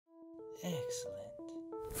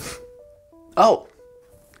Excellent. Oh,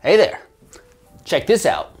 hey there. Check this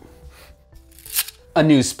out. A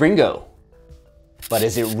new Springo. But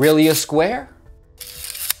is it really a square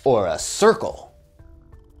or a circle?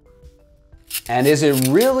 And is it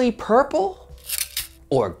really purple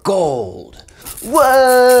or gold?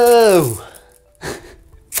 Whoa!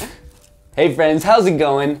 Hey friends, how's it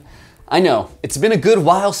going? I know, it's been a good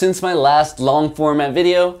while since my last long format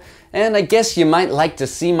video, and I guess you might like to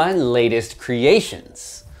see my latest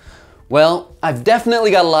creations. Well, I've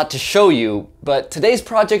definitely got a lot to show you, but today's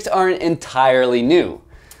projects aren't entirely new.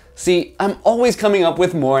 See, I'm always coming up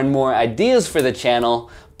with more and more ideas for the channel,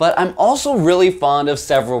 but I'm also really fond of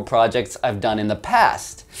several projects I've done in the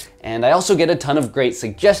past, and I also get a ton of great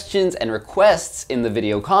suggestions and requests in the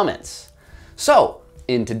video comments. So,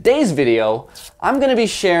 in today's video, I'm going to be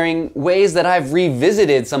sharing ways that I've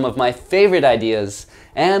revisited some of my favorite ideas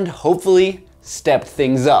and hopefully stepped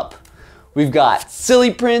things up. We've got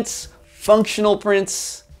silly prints, functional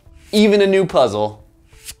prints, even a new puzzle.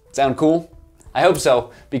 Sound cool? I hope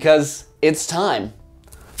so, because it's time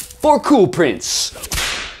for cool prints.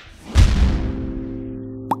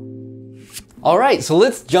 Alright, so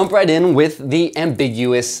let's jump right in with the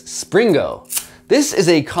ambiguous Springo. This is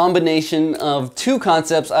a combination of two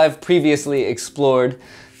concepts I've previously explored: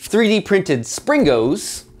 3D printed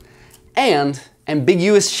Springos and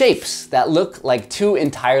ambiguous shapes that look like two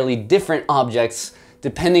entirely different objects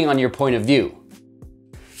depending on your point of view.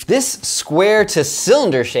 This square to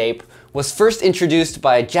cylinder shape was first introduced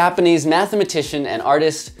by Japanese mathematician and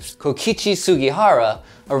artist Kokichi Sugihara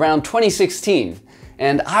around 2016,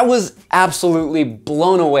 and I was absolutely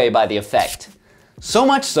blown away by the effect. So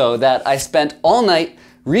much so that I spent all night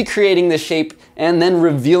recreating the shape and then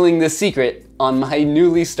revealing the secret on my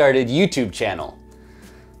newly started YouTube channel.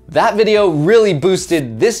 That video really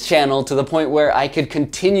boosted this channel to the point where I could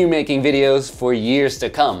continue making videos for years to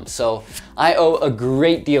come, so I owe a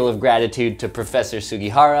great deal of gratitude to Professor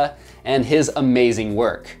Sugihara and his amazing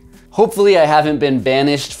work. Hopefully I haven't been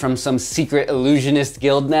banished from some secret illusionist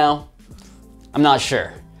guild now. I'm not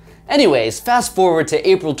sure. Anyways, fast forward to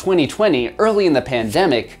April 2020, early in the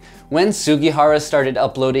pandemic, when Sugihara started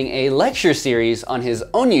uploading a lecture series on his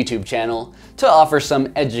own YouTube channel to offer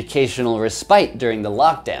some educational respite during the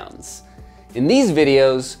lockdowns. In these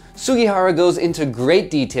videos, Sugihara goes into great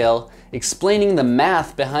detail explaining the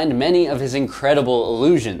math behind many of his incredible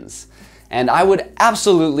illusions. And I would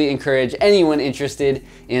absolutely encourage anyone interested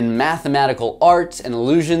in mathematical art and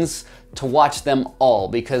illusions to watch them all,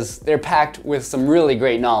 because they're packed with some really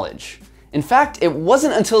great knowledge. In fact, it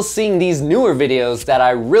wasn't until seeing these newer videos that I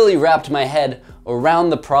really wrapped my head around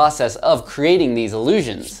the process of creating these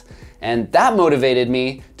illusions, and that motivated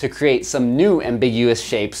me to create some new ambiguous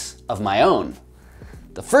shapes of my own.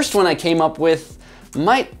 The first one I came up with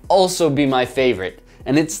might also be my favorite,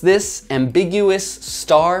 and it's this ambiguous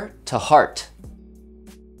star to heart.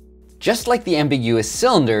 Just like the ambiguous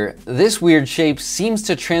cylinder, this weird shape seems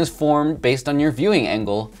to transform based on your viewing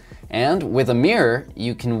angle, and with a mirror,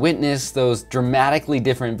 you can witness those dramatically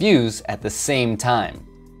different views at the same time.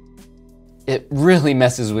 It really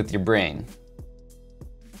messes with your brain.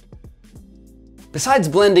 Besides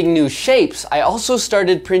blending new shapes, I also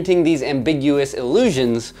started printing these ambiguous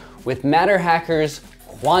illusions with Matter Hacker's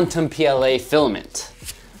Quantum PLA filament.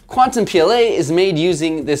 Quantum PLA is made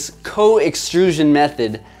using this co-extrusion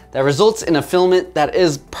method that results in a filament that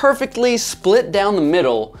is perfectly split down the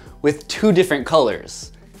middle with two different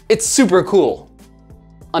colors. It's super cool.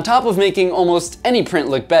 On top of making almost any print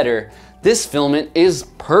look better, this filament is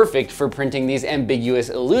perfect for printing these ambiguous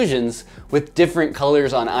illusions with different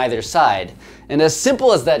colors on either side. And as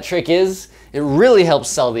simple as that trick is, it really helps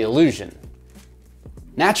sell the illusion.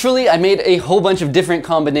 Naturally, I made a whole bunch of different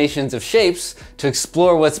combinations of shapes to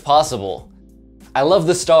explore what's possible. I love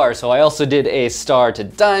the star, so I also did a star to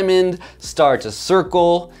diamond, star to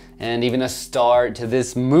circle, and even a star to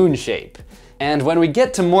this moon shape. And when we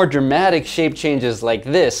get to more dramatic shape changes like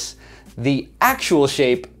this, the actual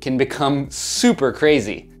shape can become super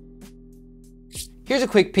crazy. Here's a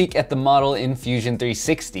quick peek at the model in Fusion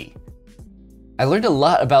 360. I learned a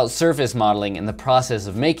lot about surface modeling in the process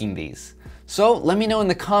of making these. So let me know in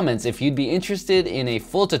the comments if you'd be interested in a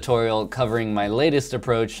full tutorial covering my latest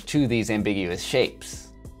approach to these ambiguous shapes.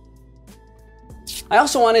 I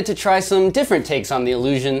also wanted to try some different takes on the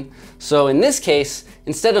illusion, so in this case,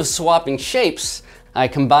 instead of swapping shapes, I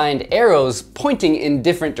combined arrows pointing in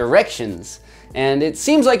different directions, and it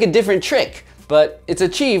seems like a different trick, but it's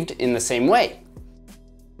achieved in the same way.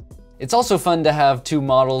 It's also fun to have two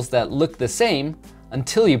models that look the same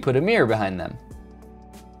until you put a mirror behind them.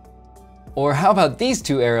 Or how about these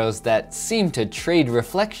two arrows that seem to trade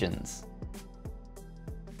reflections?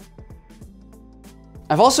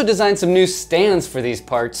 I've also designed some new stands for these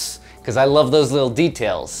parts because I love those little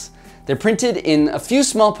details. They're printed in a few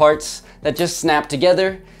small parts that just snap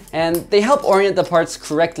together, and they help orient the parts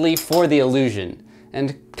correctly for the illusion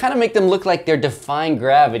and kind of make them look like they're defying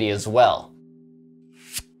gravity as well.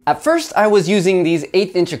 At first, I was using these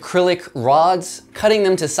 1/8" acrylic rods, cutting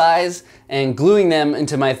them to size and gluing them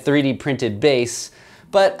into my 3D printed base,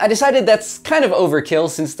 but I decided that's kind of overkill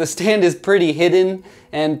since the stand is pretty hidden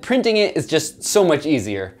and printing it is just so much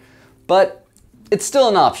easier. But it's still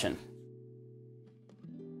an option.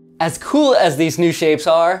 As cool as these new shapes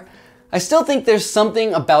are, I still think there's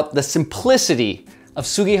something about the simplicity of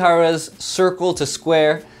Sugihara's circle to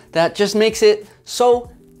square that just makes it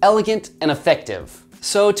so elegant and effective.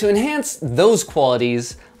 So to enhance those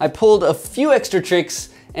qualities, I pulled a few extra tricks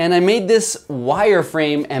and I made this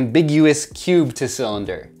wireframe ambiguous cube to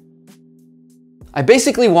cylinder. I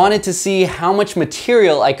basically wanted to see how much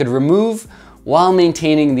material I could remove while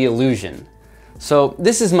maintaining the illusion. So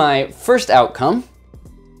this is my first outcome.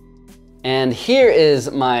 And here is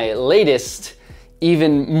my latest,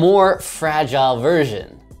 even more fragile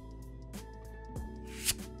version.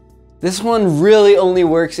 This one really only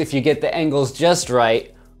works if you get the angles just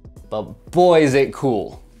right, but boy is it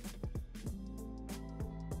cool.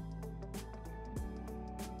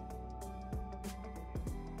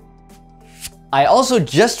 I also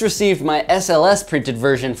just received my SLS printed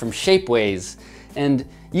version from Shapeways, and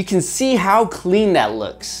you can see how clean that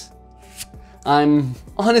looks. I'm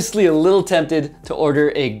honestly a little tempted to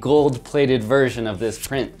order a gold-plated version of this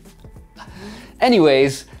print.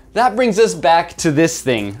 Anyways, that brings us back to this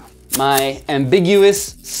thing, my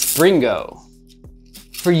ambiguous Springo.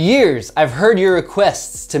 For years, I've heard your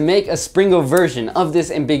requests to make a Springo version of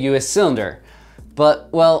this ambiguous cylinder, but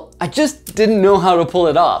well, I just didn't know how to pull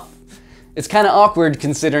it off. It's kind of awkward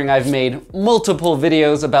considering I've made multiple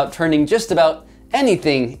videos about turning just about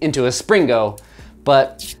anything into a Springo,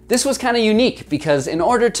 but this was kind of unique because in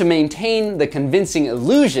order to maintain the convincing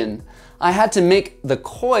illusion, I had to make the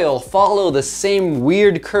coil follow the same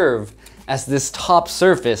weird curve as this top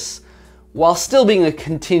surface while still being a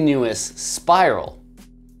continuous spiral.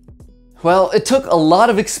 Well, it took a lot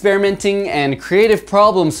of experimenting and creative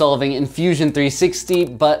problem solving in Fusion 360,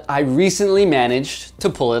 but I recently managed to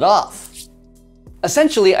pull it off.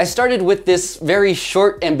 Essentially, I started with this very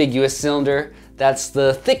short ambiguous cylinder that's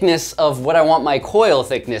the thickness of what I want my coil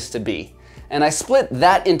thickness to be, and I split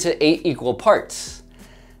that into 8 equal parts.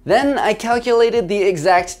 Then I calculated the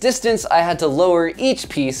exact distance I had to lower each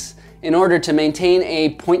piece in order to maintain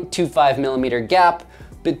a 0.25mm gap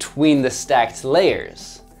between the stacked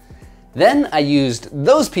layers. Then I used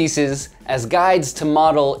those pieces as guides to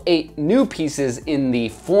model 8 new pieces in the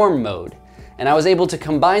form mode, and I was able to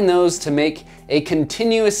combine those to make a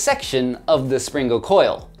continuous section of the Springo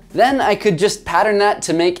coil. Then I could just pattern that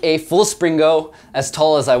to make a full Springo as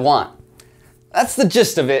tall as I want. That's the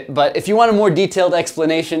gist of it, but if you want a more detailed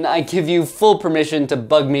explanation, I give you full permission to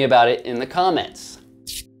bug me about it in the comments.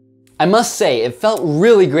 I must say, it felt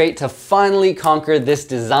really great to finally conquer this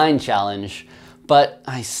design challenge, but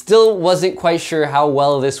I still wasn't quite sure how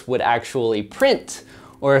well this would actually print,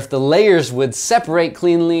 or if the layers would separate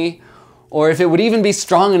cleanly, or if it would even be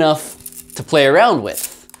strong enough to play around with.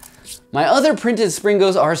 My other printed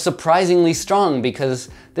Springos are surprisingly strong because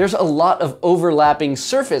there's a lot of overlapping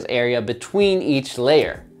surface area between each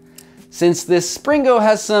layer. Since this Springo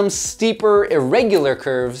has some steeper, irregular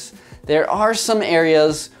curves, there are some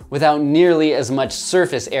areas without nearly as much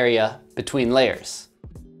surface area between layers.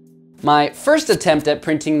 My first attempt at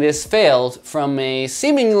printing this failed from a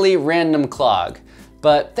seemingly random clog,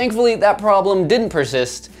 but thankfully that problem didn't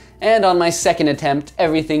persist, and on my second attempt,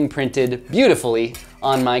 everything printed beautifully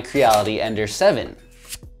on my Creality Ender 7.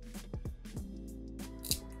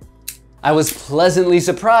 I was pleasantly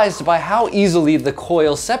surprised by how easily the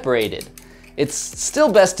coil separated. It's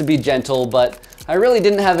still best to be gentle, but I really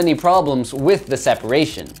didn't have any problems with the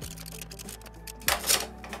separation.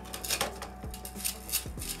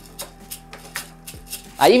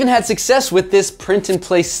 I even had success with this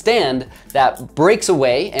print-in-place stand that breaks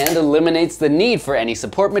away and eliminates the need for any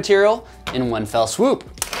support material in one fell swoop.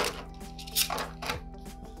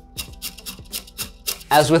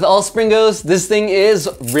 As with all Springos, this thing is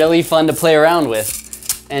really fun to play around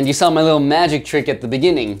with. And you saw my little magic trick at the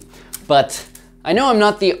beginning. But I know I'm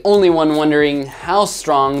not the only one wondering how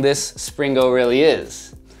strong this Springo really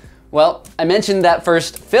is. Well, I mentioned that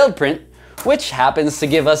first failed print, which happens to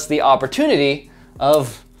give us the opportunity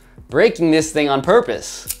of breaking this thing on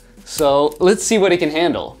purpose. So let's see what it can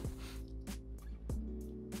handle.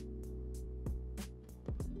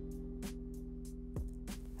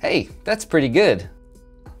 Hey, that's pretty good.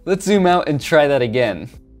 Let's zoom out and try that again.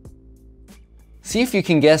 See if you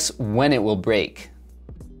can guess when it will break.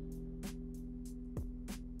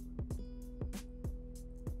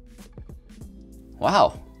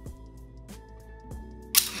 Wow.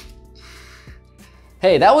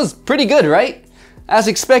 Hey, that was pretty good, right? As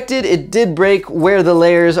expected, it did break where the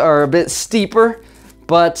layers are a bit steeper,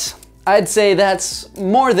 but I'd say that's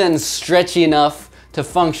more than stretchy enough to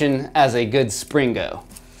function as a good Springo.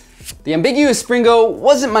 The ambiguous Springo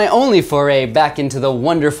wasn't my only foray back into the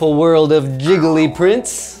wonderful world of jiggly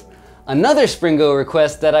prints. Another Springo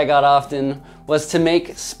request that I got often was to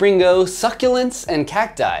make Springo succulents and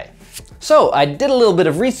cacti. So I did a little bit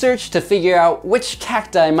of research to figure out which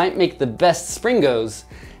cacti might make the best Springos,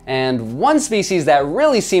 and one species that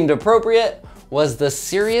really seemed appropriate was the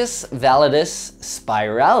Cereus validus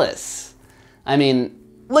spiralis. I mean,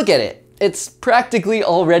 look at it. It's practically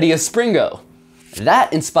already a Springo.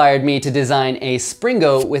 That inspired me to design a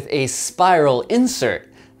Springo with a spiral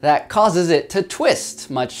insert that causes it to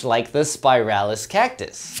twist, much like the spiralis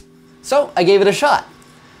cactus. So I gave it a shot.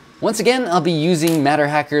 Once again, I'll be using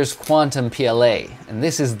MatterHacker's Quantum PLA, and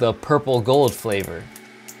this is the purple gold flavor.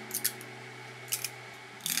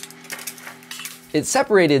 It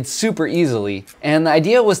separated super easily, and the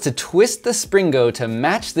idea was to twist the Springo to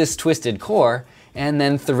match this twisted core, and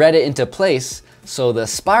then thread it into place so the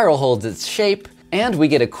spiral holds its shape, and we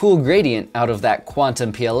get a cool gradient out of that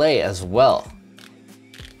Quantum PLA as well.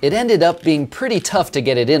 It ended up being pretty tough to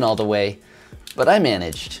get it in all the way, but I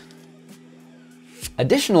managed.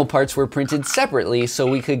 Additional parts were printed separately so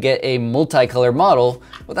we could get a multicolor model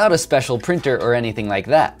without a special printer or anything like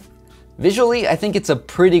that. Visually, I think it's a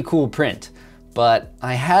pretty cool print, but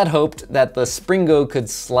I had hoped that the Springo could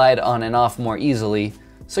slide on and off more easily,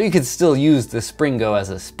 so you could still use the Springo as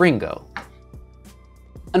a Springo.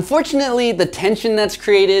 Unfortunately, the tension that's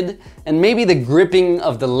created and maybe the gripping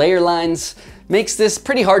of the layer lines makes this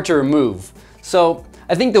pretty hard to remove. So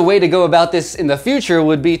I think the way to go about this in the future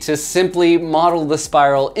would be to simply model the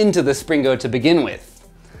spiral into the Springo to begin with.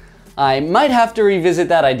 I might have to revisit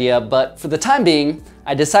that idea, but for the time being,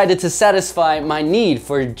 I decided to satisfy my need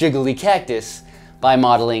for jiggly cactus by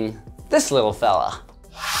modeling this little fella.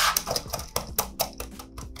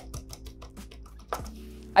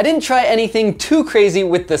 I didn't try anything too crazy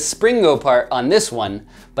with the Springo part on this one,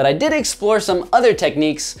 but I did explore some other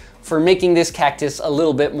techniques for making this cactus a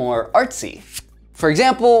little bit more artsy. For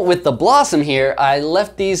example, with the blossom here, I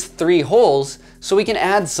left these 3 holes so we can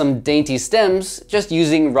add some dainty stems just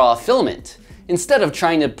using raw filament, instead of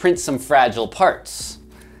trying to print some fragile parts.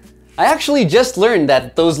 I actually just learned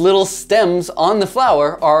that those little stems on the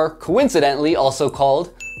flower are coincidentally also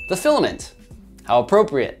called the filament. How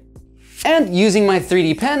appropriate. And using my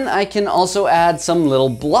 3D pen, I can also add some little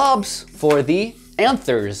blobs for the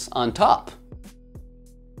anthers on top.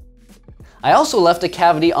 I also left a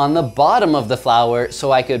cavity on the bottom of the flower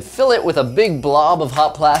so I could fill it with a big blob of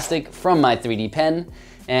hot plastic from my 3D pen,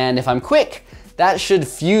 and if I'm quick, that should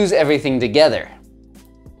fuse everything together.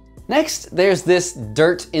 Next, there's this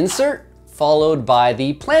dirt insert, followed by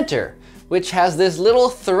the planter, which has this little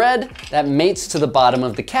thread that mates to the bottom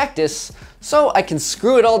of the cactus, so I can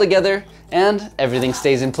screw it all together and everything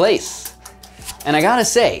stays in place. And I gotta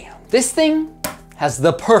say, this thing has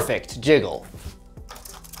the perfect jiggle.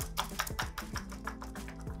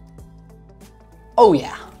 Oh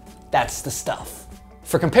yeah, that's the stuff.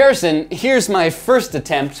 For comparison, here's my first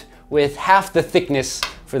attempt with half the thickness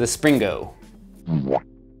for the Springo.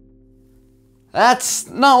 That's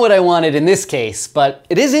not what I wanted in this case, but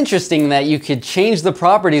it is interesting that you could change the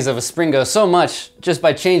properties of a Springo so much just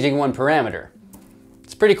by changing one parameter.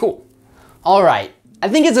 It's pretty cool. All right, I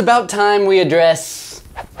think it's about time we address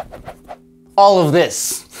all of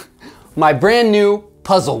this. My brand new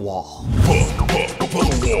puzzle wall.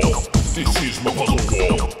 This is my puzzle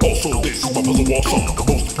wall. Also, this is my puzzle wall song.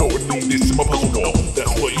 Most importantly, this is my puzzle wall.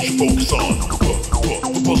 That's what you should focus on.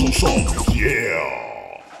 The puzzle song, yeah.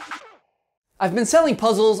 I've been selling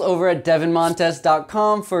puzzles over at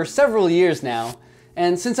devinmontes.com for several years now,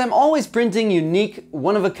 and since I'm always printing unique,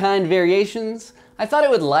 one-of-a-kind variations, I thought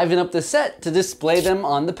it would liven up the set to display them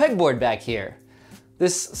on the pegboard back here.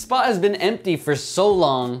 This spot has been empty for so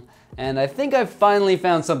long, and I think I've finally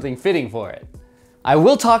found something fitting for it. I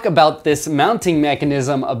will talk about this mounting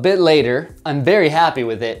mechanism a bit later. I'm very happy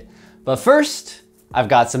with it. But first, I've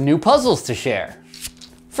got some new puzzles to share.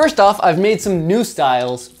 First off, I've made some new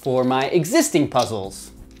styles for my existing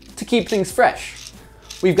puzzles to keep things fresh.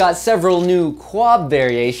 We've got several new quab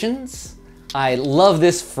variations. I love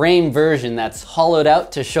this frame version that's hollowed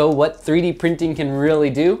out to show what 3D printing can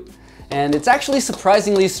really do. And it's actually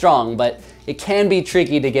surprisingly strong, but it can be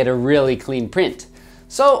tricky to get a really clean print.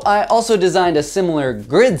 So I also designed a similar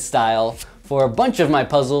grid style for a bunch of my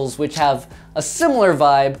puzzles which have a similar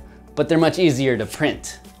vibe, but they're much easier to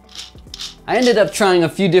print. I ended up trying a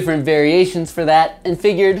few different variations for that and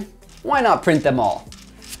figured, why not print them all?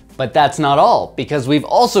 But that's not all, because we've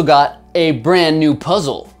also got a brand new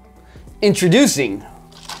puzzle. Introducing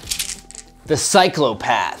the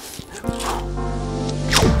𝐒𝐸𝐴𝐵.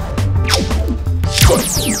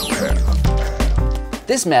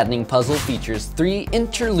 This maddening puzzle features 3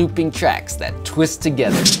 interlooping tracks that twist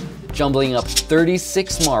together, jumbling up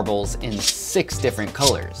 36 marbles in 6 different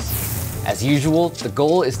colors. As usual, the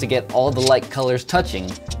goal is to get all the light colors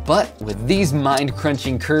touching, but with these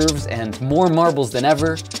mind-crunching curves and more marbles than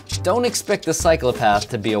ever, don't expect the 𝐒𝐸𝐴𝐵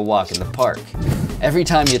to be a walk in the park. Every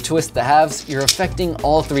time you twist the halves, you're affecting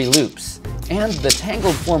all 3 loops, and the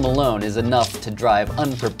tangled form alone is enough to drive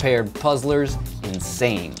unprepared puzzlers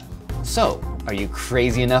insane. So, are you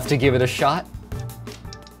crazy enough to give it a shot?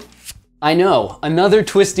 I know, another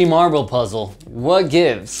twisty marble puzzle. What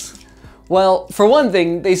gives? Well, for one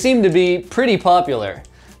thing, they seem to be pretty popular.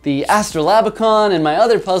 The 𝐟𝐢𝐥𝐞𝐬 and my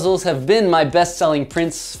other puzzles have been my best-selling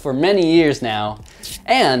prints for many years now,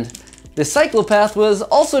 and the 𝐒𝐸𝐴𝐵 was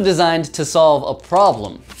also designed to solve a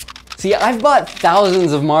problem. See, I've bought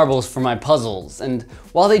thousands of marbles for my puzzles, and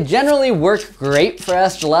while they generally work great for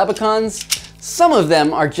𝐟𝐢𝐥𝐸𝐴𝐵s, some of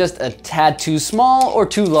them are just a tad too small or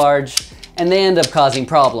too large, and they end up causing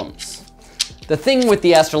problems. The thing with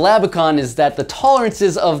the 𝐟𝐢𝐥𝐸𝐴𝐵 is that the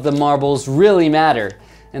tolerances of the marbles really matter,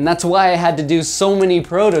 and that's why I had to do so many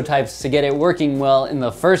prototypes to get it working well in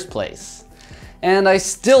the first place. And I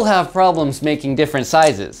still have problems making different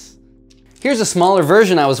sizes. Here's a smaller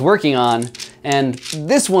version I was working on, and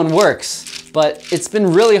this one works, but it's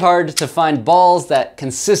been really hard to find balls that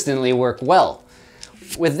consistently work well.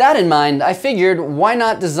 With that in mind, I figured why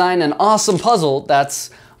not design an awesome puzzle that's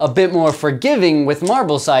a bit more forgiving with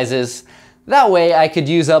marble sizes. That way I could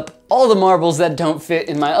use up all the marbles that don't fit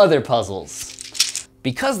in my other puzzles.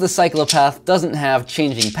 Because the 𝐒𝐸𝐴𝐵 doesn't have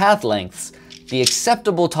changing path lengths, the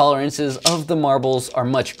acceptable tolerances of the marbles are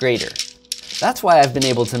much greater. That's why I've been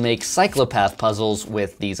able to make 𝐒𝐸𝐴𝐵 puzzles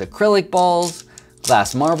with these acrylic balls,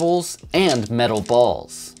 glass marbles, and metal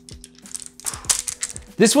balls.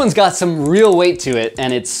 This one's got some real weight to it,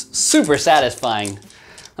 and it's super satisfying.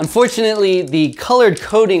 Unfortunately, the colored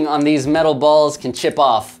coating on these metal balls can chip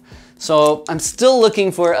off, so I'm still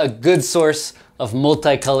looking for a good source of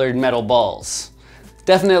multicolored metal balls.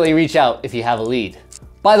 Definitely reach out if you have a lead.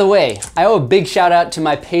 By the way, I owe a big shout out to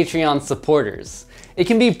my Patreon supporters. It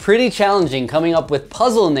can be pretty challenging coming up with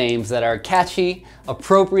puzzle names that are catchy,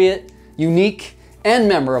 appropriate, unique, and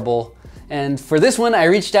memorable. And for this one, I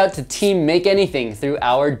reached out to Team Make Anything through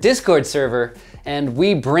our Discord server, and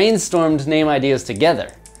we brainstormed name ideas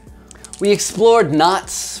together. We explored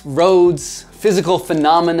knots, roads, physical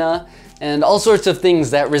phenomena, and all sorts of things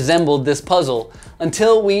that resembled this puzzle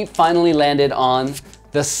until we finally landed on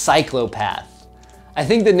the 𝐒𝐸𝐴𝐵. I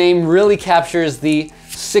think the name really captures the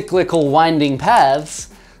cyclical winding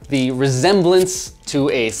paths, the resemblance to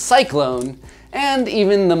a cyclone, and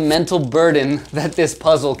even the mental burden that this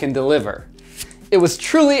puzzle can deliver. It was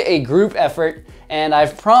truly a group effort, and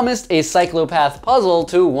I've promised a 𝐒𝐸𝐴𝐵 puzzle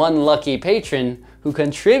to one lucky patron who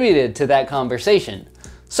contributed to that conversation.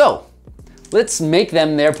 So, let's make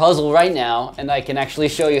them their puzzle right now, and I can actually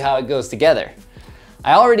show you how it goes together.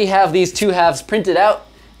 I already have these 2 halves printed out,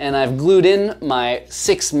 and I've glued in my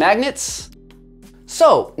 6 magnets.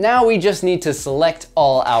 So now we just need to select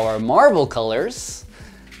all our marble colors.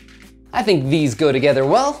 I think these go together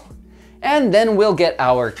well. And then we'll get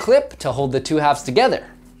our clip to hold the 2 halves together.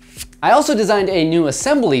 I also designed a new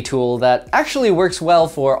assembly tool that actually works well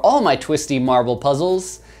for all my twisty marble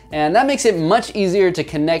puzzles, and that makes it much easier to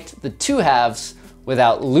connect the 2 halves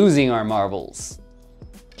without losing our marbles.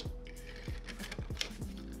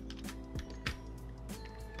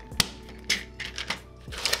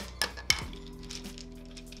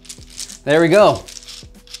 There we go.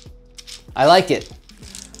 I like it.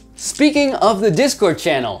 Speaking of the Discord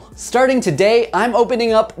channel, starting today, I'm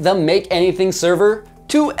opening up the Make Anything server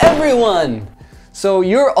to everyone. So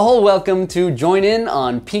you're all welcome to join in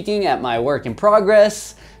on peeking at my work in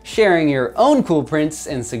progress, sharing your own cool prints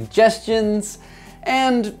and suggestions,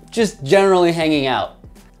 and just generally hanging out.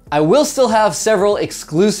 I will still have several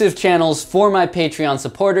exclusive channels for my Patreon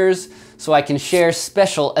supporters, so I can share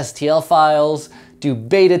special STL files, do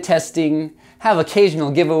beta testing, have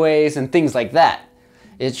occasional giveaways, and things like that.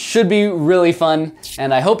 It should be really fun,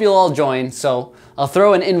 and I hope you'll all join, so I'll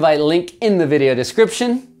throw an invite link in the video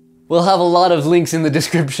description. We'll have a lot of links in the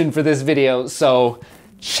description for this video, so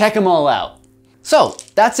check them all out. So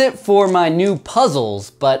that's it for my new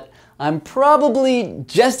puzzles, but I'm probably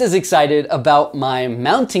just as excited about my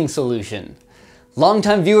mounting solution.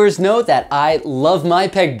 Longtime viewers know that I love my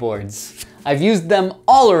pegboards. I've used them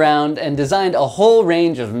all around and designed a whole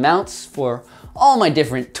range of mounts for all my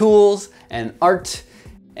different tools and art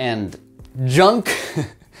and junk.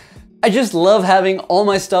 I just love having all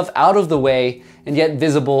my stuff out of the way and yet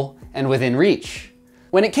visible and within reach.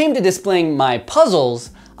 When it came to displaying my puzzles,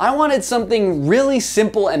 I wanted something really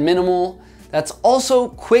simple and minimal that's also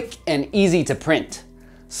quick and easy to print.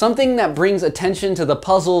 Something that brings attention to the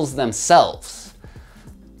puzzles themselves.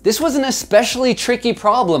 This was an especially tricky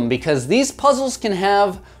problem because these puzzles can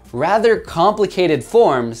have rather complicated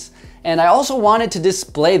forms, and I also wanted to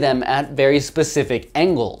display them at very specific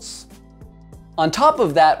angles. On top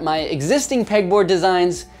of that, my existing pegboard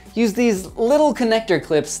designs use these little connector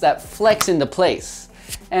clips that flex into place,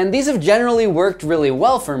 and these have generally worked really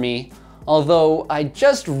well for me, although I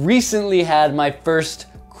just recently had my first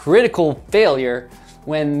critical failure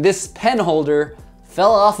when this pen holder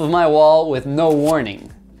fell off of my wall with no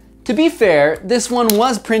warning. To be fair, this one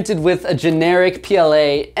was printed with a generic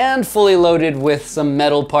PLA and fully loaded with some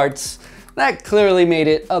metal parts that clearly made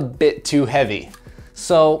it a bit too heavy.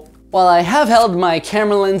 So while I have held my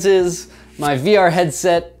camera lenses, my VR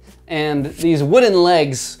headset, and these wooden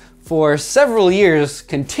legs for several years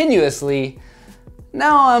continuously,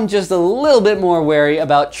 now I'm just a little bit more wary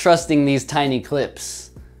about trusting these tiny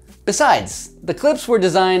clips. Besides, the clips were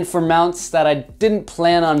designed for mounts that I didn't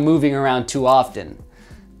plan on moving around too often.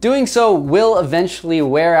 Doing so will eventually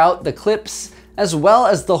wear out the clips as well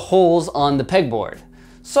as the holes on the pegboard.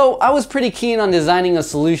 So I was pretty keen on designing a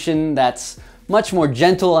solution that's much more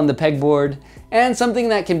gentle on the pegboard and something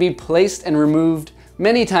that can be placed and removed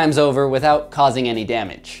many times over without causing any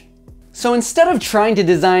damage. So instead of trying to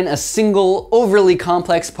design a single overly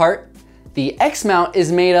complex part, the X mount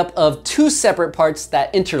is made up of two separate parts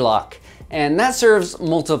that interlock, and that serves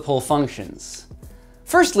multiple functions.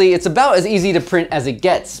 Firstly, it's about as easy to print as it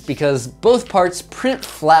gets because both parts print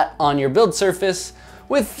flat on your build surface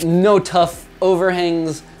with no tough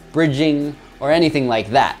overhangs, bridging, or anything like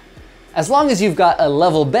that. As long as you've got a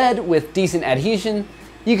level bed with decent adhesion,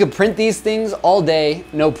 you can print these things all day,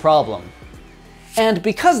 no problem. And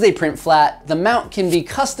because they print flat, the mount can be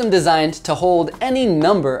custom designed to hold any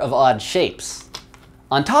number of odd shapes.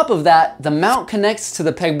 On top of that, the mount connects to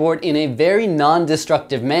the pegboard in a very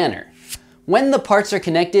non-destructive manner. When the parts are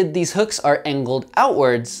connected, these hooks are angled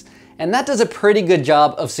outwards, and that does a pretty good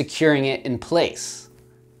job of securing it in place.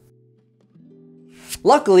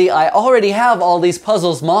 Luckily, I already have all these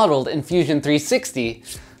puzzles modeled in Fusion 360,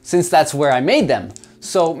 since that's where I made them.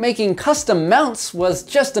 So making custom mounts was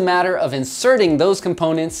just a matter of inserting those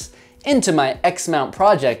components into my X-mount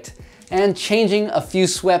project and changing a few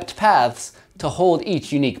swept paths to hold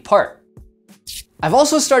each unique part. I've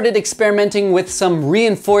also started experimenting with some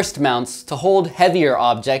reinforced mounts to hold heavier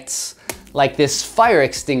objects, like this fire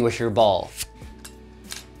extinguisher ball.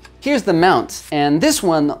 Here's the mount, and this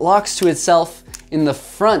one locks to itself in the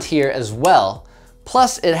front here as well,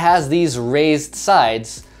 plus it has these raised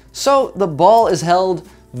sides, so the ball is held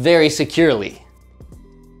very securely.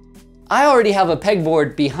 I already have a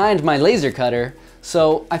pegboard behind my laser cutter,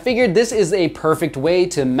 so I figured this is a perfect way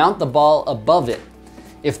to mount the ball above it.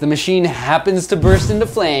 If the machine happens to burst into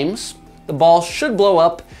flames, the ball should blow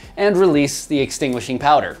up and release the extinguishing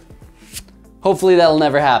powder. Hopefully that'll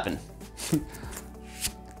never happen.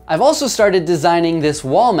 I've also started designing this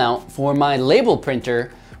wall mount for my label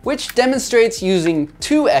printer, which demonstrates using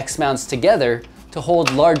two X mounts together to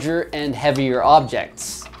hold larger and heavier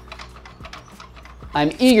objects.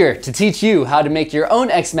 I'm eager to teach you how to make your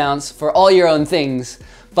own X mounts for all your own things,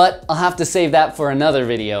 but I'll have to save that for another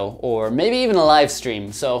video, or maybe even a live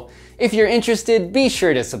stream, so if you're interested, be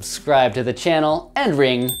sure to subscribe to the channel and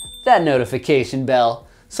ring that notification bell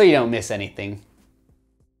so you don't miss anything.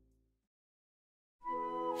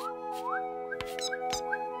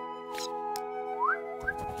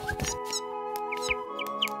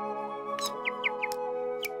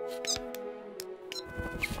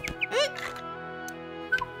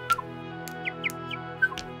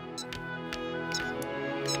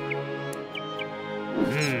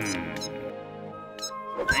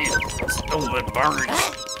 Stupid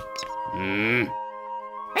birds.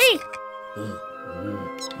 Hey.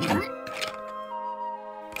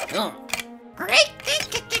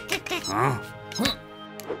 Huh?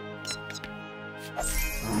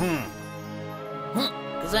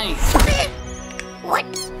 What?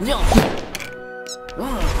 No.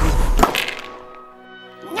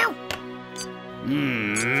 No.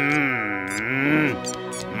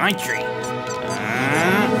 My tree.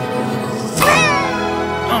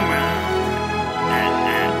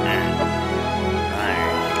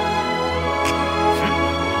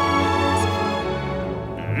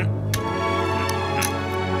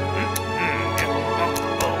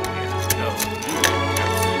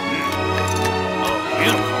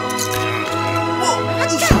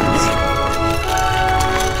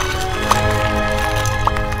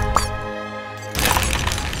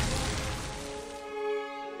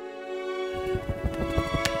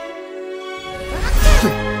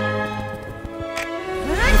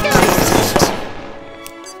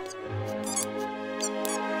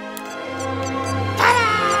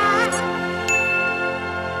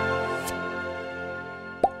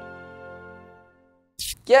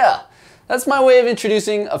 yeah, that's my way of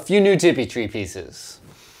introducing a few new Tippy Tree pieces.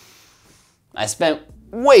 I spent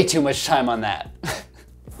way too much time on that.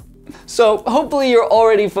 So hopefully you're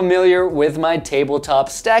already familiar with my tabletop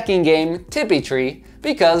stacking game, Tippy Tree,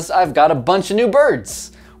 because I've got a bunch of new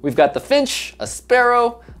birds. We've got the finch, a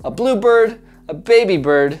sparrow, a bluebird, a baby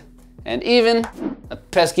bird, and even a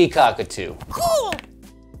pesky cockatoo. Cool.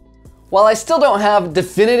 While I still don't have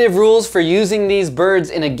definitive rules for using these birds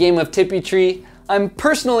in a game of Tippy Tree, I'm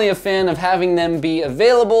personally a fan of having them be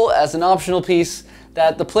available as an optional piece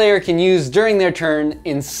that the player can use during their turn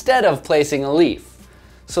instead of placing a leaf.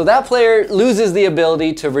 So that player loses the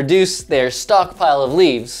ability to reduce their stockpile of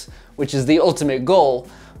leaves, which is the ultimate goal,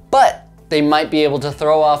 but they might be able to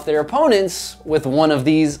throw off their opponents with one of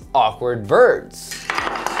these awkward birds.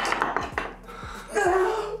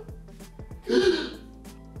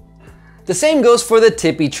 The same goes for the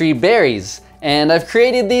Tippy Tree berries, and I've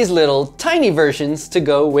created these little tiny versions to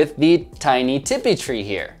go with the tiny Tippy Tree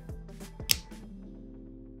here.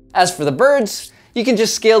 As for the birds, you can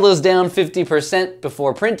just scale those down 50%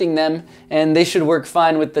 before printing them, and they should work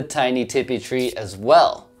fine with the tiny Tippy Tree as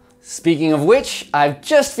well. Speaking of which, I've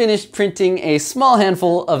just finished printing a small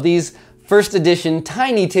handful of these first edition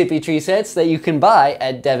tiny Tippy Tree sets that you can buy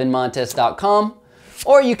at devinmontes.com,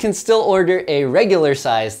 or you can still order a regular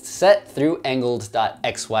sized set through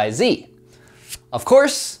angled.xyz. Of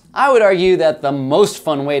course, I would argue that the most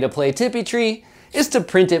fun way to play Tippy Tree is to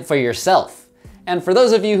print it for yourself. And for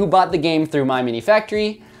those of you who bought the game through My Mini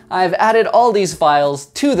Factory, I've added all these files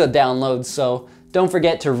to the downloads, so don't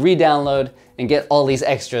forget to re-download and get all these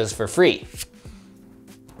extras for free.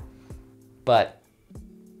 But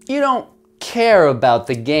you don't care about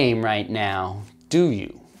the game right now, do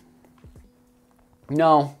you?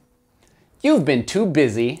 No, you've been too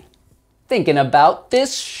busy thinking about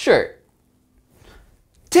this shirt.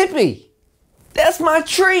 Tippy, that's my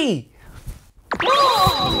tree!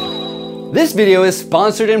 This video is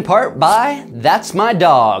sponsored in part by That's My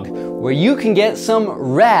Dog, where you can get some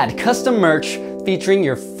rad custom merch featuring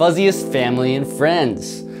your fuzziest family and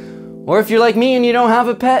friends. Or if you're like me and you don't have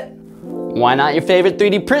a pet, why not your favorite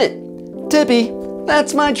 3D print? Tippy,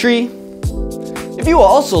 that's my tree. If you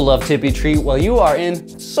also love Tippy Tree, well, you are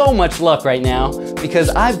in so much luck right now because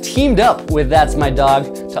I've teamed up with That's My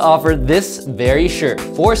Dog to offer this very shirt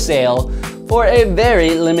for sale for a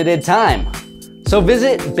very limited time. So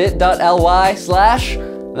visit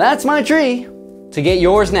bit.ly/thatsmytree to get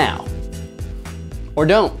yours now. Or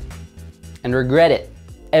don't, and regret it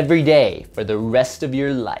every day for the rest of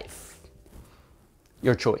your life.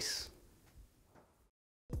 Your choice.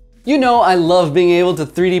 You know I love being able to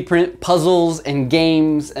 3D print puzzles and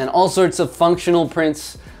games and all sorts of functional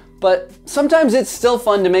prints, but sometimes it's still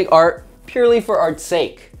fun to make art purely for art's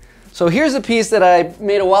sake. So here's a piece that I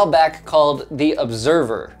made a while back called The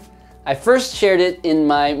Observer. I first shared it in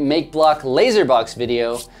my Make Block Laser Box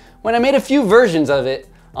video when I made a few versions of it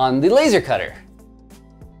on the laser cutter.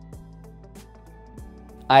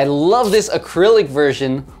 I love this acrylic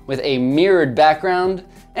version with a mirrored background,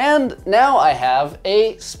 and now I have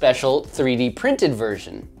a special 3D printed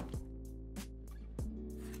version.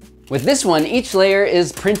 With this one, each layer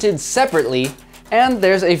is printed separately, and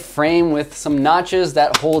there's a frame with some notches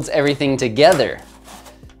that holds everything together.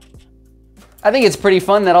 I think it's pretty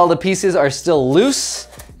fun that all the pieces are still loose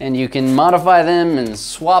and you can modify them and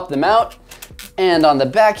swap them out. And on the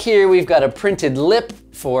back here, we've got a printed lip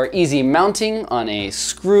for easy mounting on a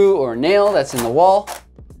screw or nail that's in the wall.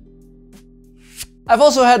 I've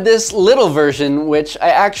also had this little version, which I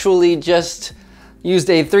actually just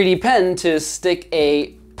used a 3D pen to stick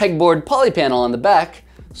a pegboard poly panel on the back,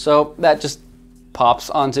 so that just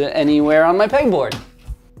pops onto anywhere on my pegboard.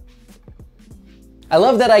 I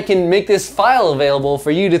love that I can make this file available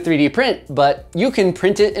for you to 3D print, but you can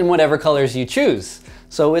print it in whatever colors you choose.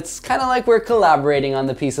 So it's kind of like we're collaborating on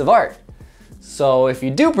the piece of art. So if you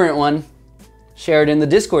do print one, share it in the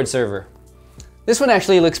Discord server. This one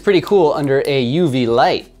actually looks pretty cool under a UV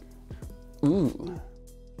light. Ooh.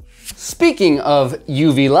 Speaking of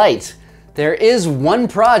UV light, there is one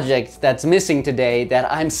project that's missing today that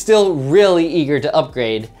I'm still really eager to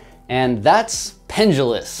upgrade, and that's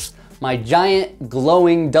Pendulous, my giant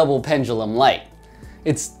glowing double pendulum light.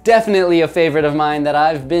 It's definitely a favorite of mine that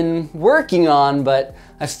I've been working on, but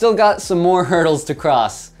I've still got some more hurdles to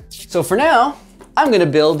cross. So for now, I'm gonna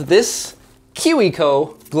build this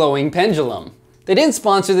𝐒𝐤𝐬𝐭 glowing pendulum. They didn't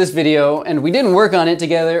sponsor this video, and we didn't work on it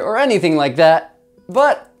together or anything like that,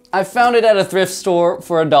 but I found it at a thrift store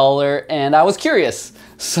for $1 and I was curious.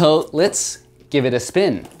 So let's give it a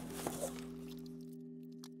spin.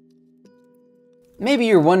 Maybe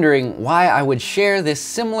you're wondering why I would share this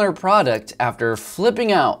similar product after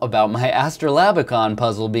flipping out about my 𝐟𝐢𝐥𝐞𝐬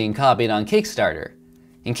puzzle being copied on Kickstarter.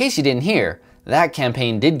 In case you didn't hear, that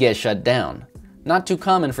campaign did get shut down. Not too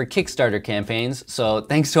common for Kickstarter campaigns, so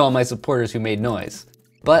thanks to all my supporters who made noise.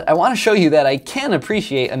 But I want to show you that I can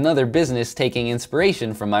appreciate another business taking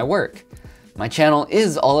inspiration from my work. My channel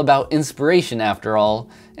is all about inspiration after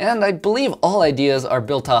all, and I believe all ideas are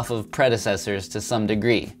built off of predecessors to some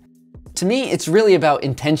degree. To me, it's really about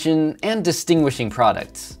intention and distinguishing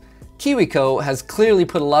products. 𝐒𝐤𝐬𝐽 has clearly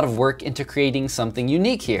put a lot of work into creating something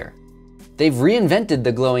unique here. They've reinvented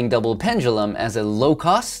the glowing double pendulum as a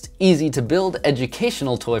low-cost, easy-to-build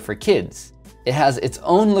educational toy for kids. It has its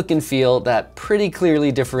own look and feel that pretty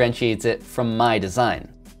clearly differentiates it from my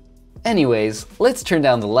design. Anyways, let's turn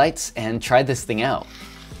down the lights and try this thing out.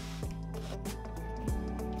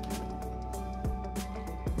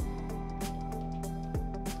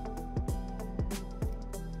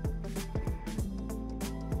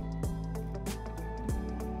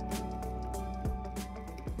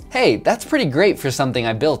 Hey, that's pretty great for something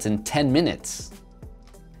I built in 10 minutes.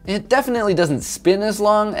 It definitely doesn't spin as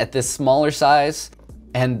long at this smaller size,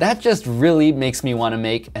 and that just really makes me want to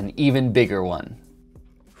make an even bigger one.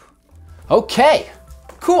 Okay,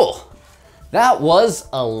 cool. That was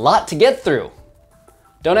a lot to get through.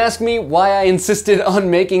 Don't ask me why I insisted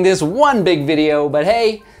on making this one big video, but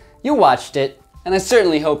hey, you watched it, and I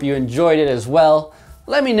certainly hope you enjoyed it as well.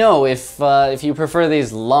 Let me know if you prefer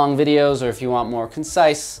these long videos or if you want more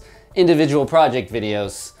concise, individual project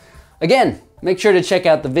videos. Again, make sure to check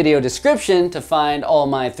out the video description to find all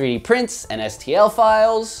my 3D prints and STL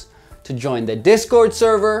files, to join the Discord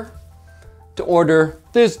server, to order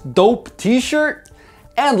this dope t-shirt,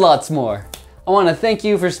 and lots more. I want to thank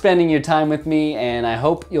you for spending your time with me, and I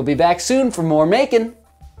hope you'll be back soon for more making.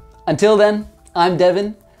 Until then, I'm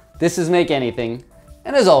Devin, this is Make Anything,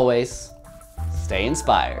 and as always, stay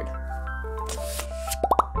inspired.